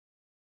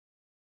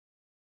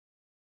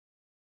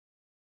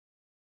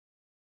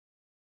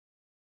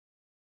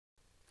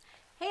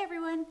Hey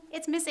everyone,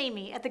 it's Miss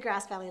Amy at the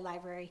Grass Valley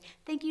Library.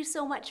 Thank you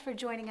so much for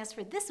joining us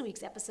for this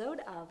week's episode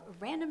of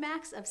Random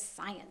Acts of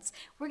Science.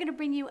 We're going to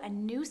bring you a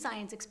new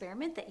science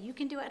experiment that you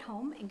can do at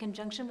home in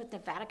conjunction with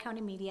Nevada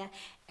County Media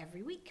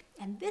every week.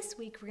 And this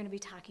week we're going to be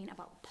talking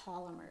about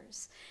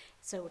polymers.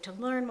 So to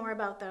learn more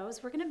about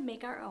those, we're going to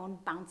make our own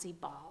bouncy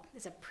ball.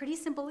 It's a pretty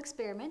simple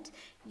experiment.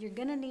 You're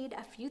going to need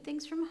a few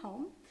things from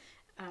home,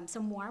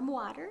 some warm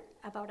water,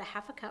 about a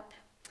half a cup,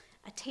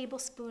 a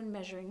tablespoon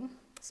measuring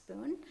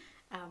spoon,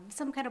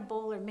 some kind of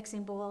bowl or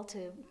mixing bowl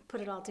to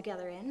put it all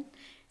together in,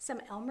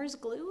 some Elmer's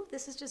glue.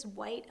 This is just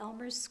white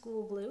Elmer's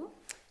school glue.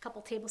 A couple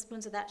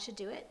tablespoons of that should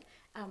do it.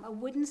 A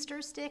wooden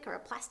stir stick or a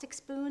plastic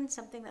spoon,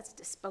 something that's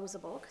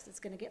disposable because it's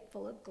going to get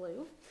full of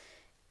glue.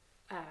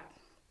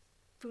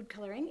 Food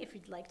coloring, if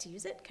you'd like to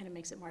use it, kind of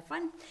makes it more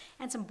fun,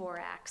 and some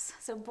borax.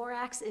 So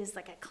borax is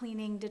like a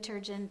cleaning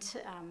detergent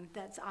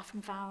that's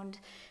often found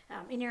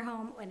in your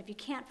home, and if you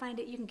can't find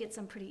it, you can get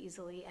some pretty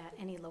easily at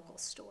any local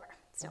store.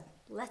 So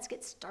let's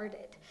get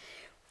started.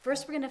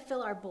 First, we're going to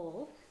fill our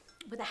bowl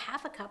with a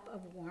half a cup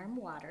of warm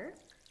water.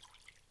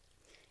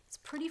 It's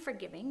pretty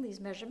forgiving,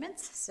 these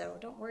measurements, so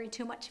don't worry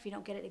too much if you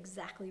don't get it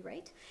exactly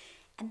right.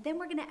 And then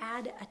we're going to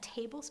add a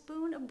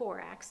tablespoon of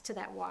borax to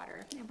that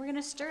water, and we're going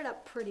to stir it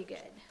up pretty good.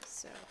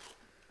 So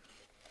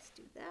let's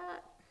do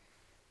that.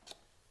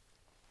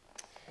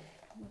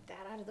 Move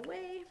that out of the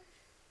way.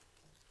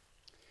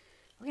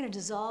 We're going to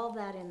dissolve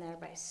that in there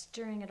by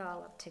stirring it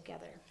all up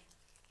together.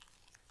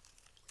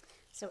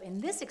 So in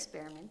this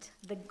experiment,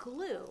 the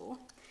glue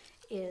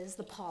is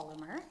the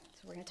polymer.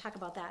 So we're going to talk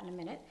about that in a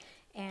minute.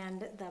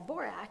 And the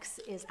borax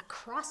is a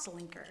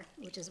cross-linker,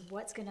 which is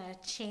what's going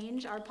to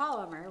change our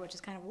polymer, which is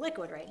kind of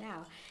liquid right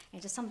now,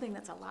 into something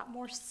that's a lot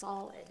more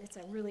solid. It's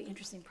a really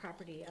interesting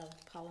property of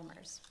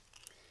polymers.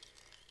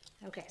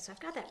 Okay, so I've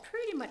got that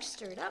pretty much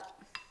stirred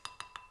up.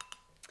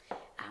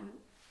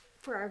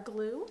 For our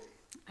glue,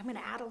 I'm going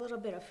to add a little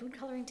bit of food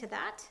coloring to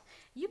that.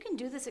 You can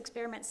do this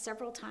experiment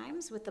several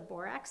times with the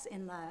borax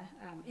in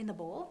the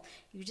bowl.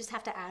 You just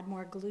have to add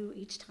more glue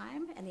each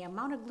time, and the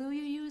amount of glue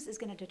you use is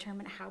going to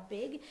determine how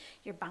big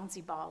your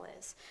bouncy ball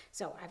is.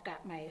 So I've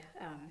got my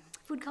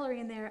food coloring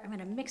in there. I'm going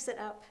to mix it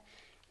up,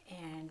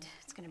 and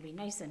it's going to be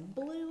nice and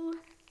blue.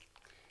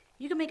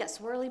 You can make a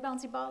swirly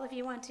bouncy ball if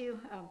you want to,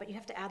 but you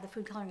have to add the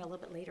food coloring a little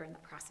bit later in the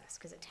process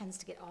because it tends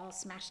to get all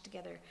smashed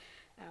together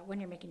when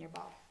you're making your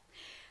ball.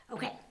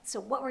 Okay, so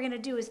what we're going to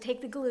do is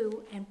take the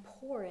glue and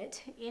pour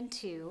it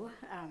into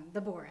the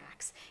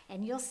borax.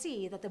 And you'll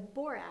see that the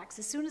borax,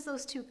 as soon as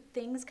those two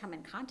things come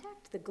in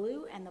contact, the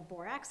glue and the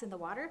borax in the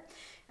water,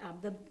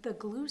 the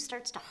glue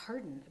starts to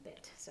harden a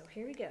bit. So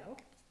here we go.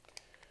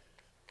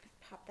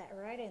 Pop that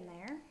right in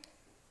there.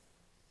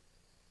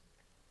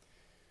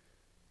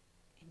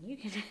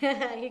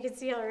 And you can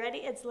see already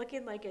it's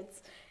looking like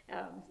it's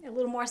a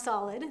little more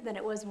solid than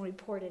it was when we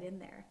poured it in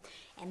there.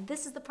 And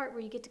this is the part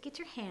where you get to get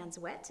your hands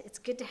wet. It's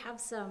good to have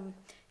some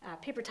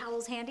paper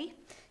towels handy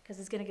because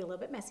it's going to get a little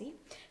bit messy.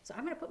 So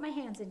I'm going to put my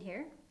hands in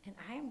here and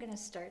I am going to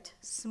start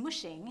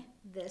smooshing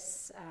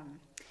this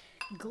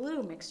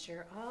glue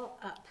mixture all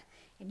up.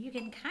 And you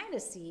can kind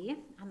of see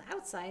on the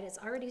outside, it's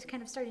already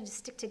kind of starting to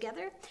stick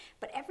together,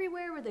 but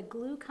everywhere where the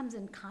glue comes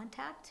in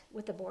contact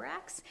with the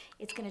borax,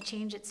 it's going to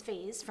change its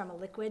phase from a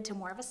liquid to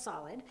more of a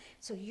solid.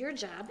 So your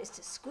job is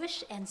to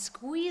squish and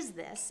squeeze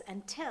this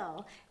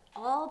until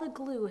all the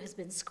glue has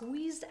been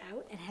squeezed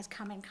out and has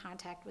come in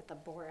contact with the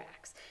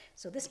borax.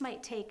 So this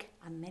might take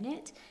a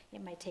minute,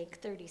 it might take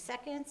 30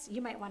 seconds,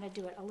 you might want to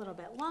do it a little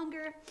bit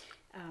longer.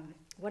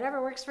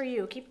 Whatever works for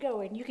you, keep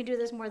going. You can do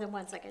this more than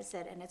once, like I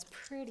said, and it's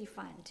pretty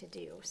fun to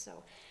do. So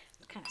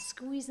I'm kind of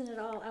squeezing it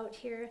all out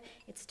here.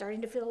 It's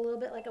starting to feel a little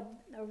bit like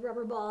a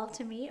rubber ball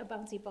to me, a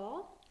bouncy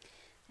ball.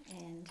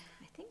 And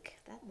I think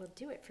that will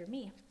do it for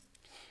me.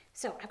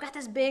 So I've got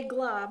this big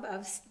glob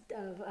of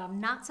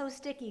not so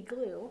sticky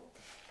glue.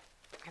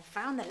 I've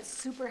found that it's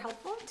super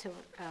helpful to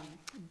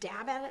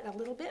dab at it a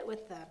little bit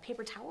with the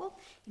paper towel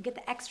and get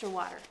the extra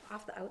water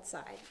off the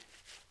outside.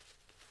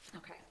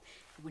 Okay.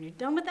 When you're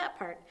done with that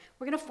part,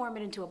 we're going to form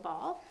it into a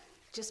ball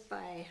just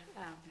by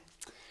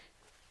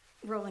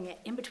rolling it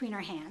in between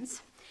our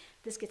hands.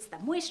 This gets the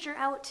moisture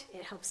out.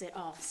 It helps it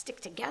all stick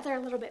together a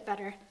little bit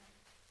better.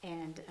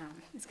 And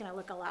it's going to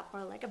look a lot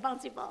more like a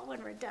bouncy ball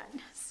when we're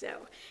done.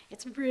 So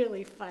it's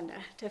really fun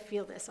to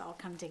feel this all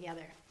come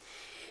together.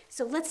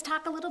 So let's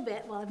talk a little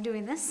bit while I'm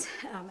doing this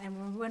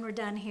and when we're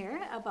done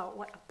here about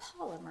what a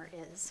polymer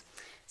is.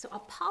 So a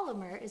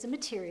polymer is a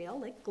material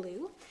like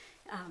glue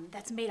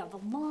that's made of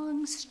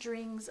long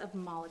strings of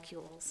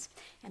molecules.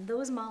 And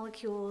those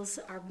molecules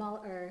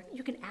are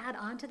you can add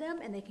onto them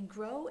and they can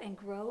grow and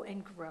grow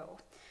and grow.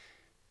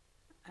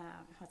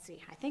 Let's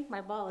see, I think my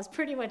ball is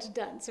pretty much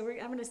done. So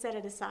I'm going to set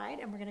it aside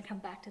and we're going to come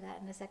back to that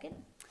in a second.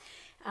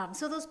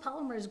 So those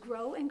polymers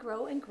grow and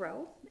grow and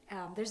grow.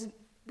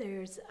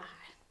 There's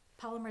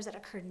polymers that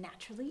occur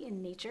naturally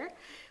in nature.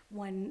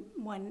 One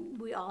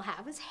we all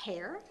have is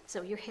hair.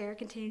 So your hair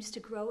continues to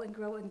grow and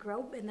grow and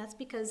grow, and that's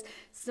because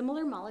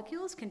similar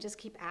molecules can just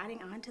keep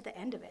adding on to the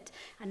end of it.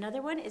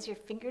 Another one is your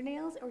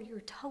fingernails or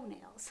your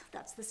toenails.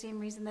 That's the same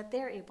reason that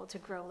they're able to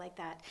grow like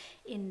that.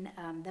 In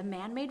the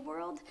man-made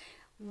world,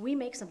 we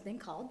make something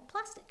called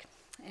plastic.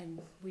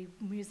 And we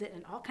use it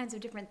in all kinds of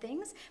different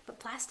things, but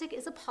plastic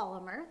is a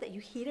polymer that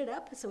you heat it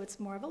up so it's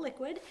more of a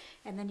liquid,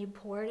 and then you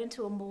pour it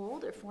into a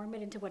mold or form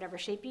it into whatever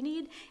shape you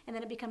need, and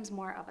then it becomes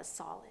more of a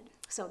solid.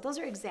 So those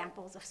are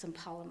examples of some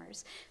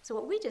polymers. So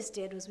what we just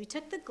did was we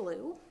took the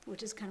glue,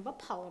 which is kind of a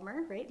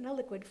polymer, right, in a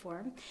liquid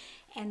form,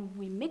 and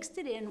we mixed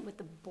it in with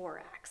the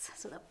borax.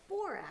 So the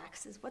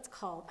borax is what's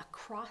called a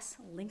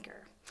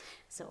cross-linker.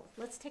 So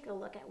let's take a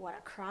look at what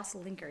a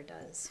cross-linker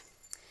does.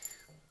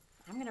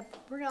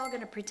 We're all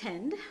gonna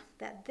pretend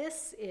that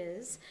this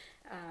is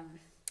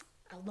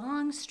a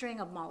long string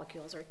of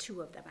molecules, or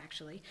two of them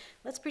actually.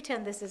 Let's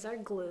pretend this is our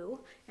glue,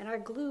 and our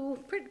glue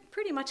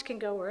pretty much can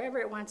go wherever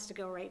it wants to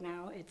go right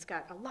now. It's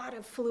got a lot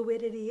of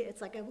fluidity,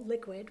 it's like a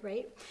liquid,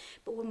 right?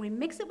 But when we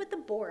mix it with the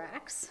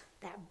borax,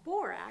 that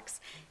borax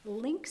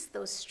links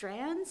those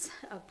strands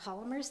of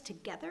polymers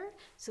together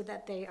so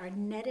that they are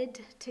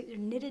knitted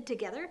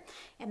together,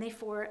 and they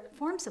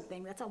form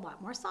something that's a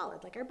lot more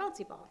solid, like our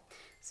bouncy ball.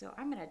 So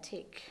I'm gonna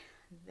take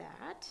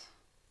that,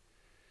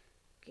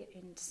 get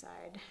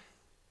inside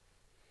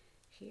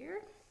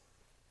here,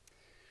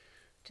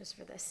 just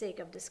for the sake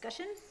of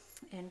discussion,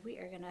 and we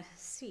are gonna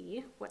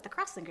see what the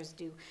crosslinkers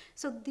do.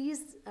 So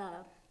these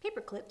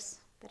paper clips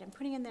that I'm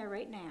putting in there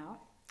right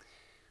now,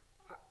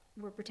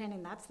 we're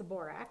pretending that's the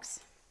borax.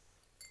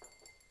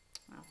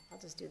 Well, I'll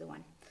just do the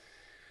one.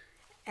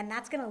 And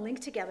that's gonna link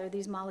together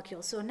these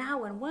molecules. So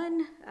now when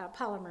one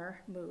polymer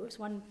moves,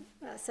 one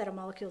set of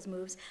molecules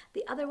moves,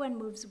 the other one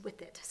moves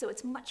with it. So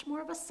it's much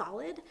more of a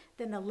solid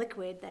than the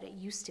liquid that it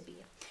used to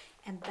be.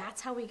 And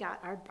that's how we got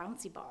our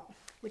bouncy ball,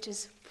 which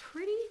is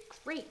pretty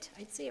great.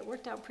 I'd say it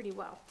worked out pretty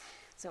well.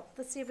 So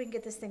let's see if we can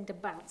get this thing to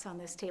bounce on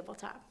this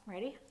tabletop.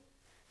 Ready?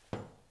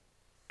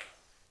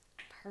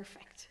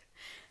 Perfect.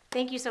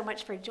 Thank you so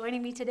much for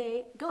joining me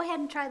today. Go ahead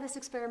and try this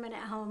experiment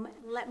at home.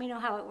 Let me know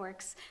how it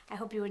works. I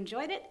hope you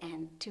enjoyed it,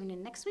 and tune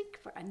in next week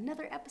for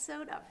another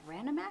episode of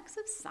Random Acts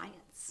of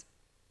Science.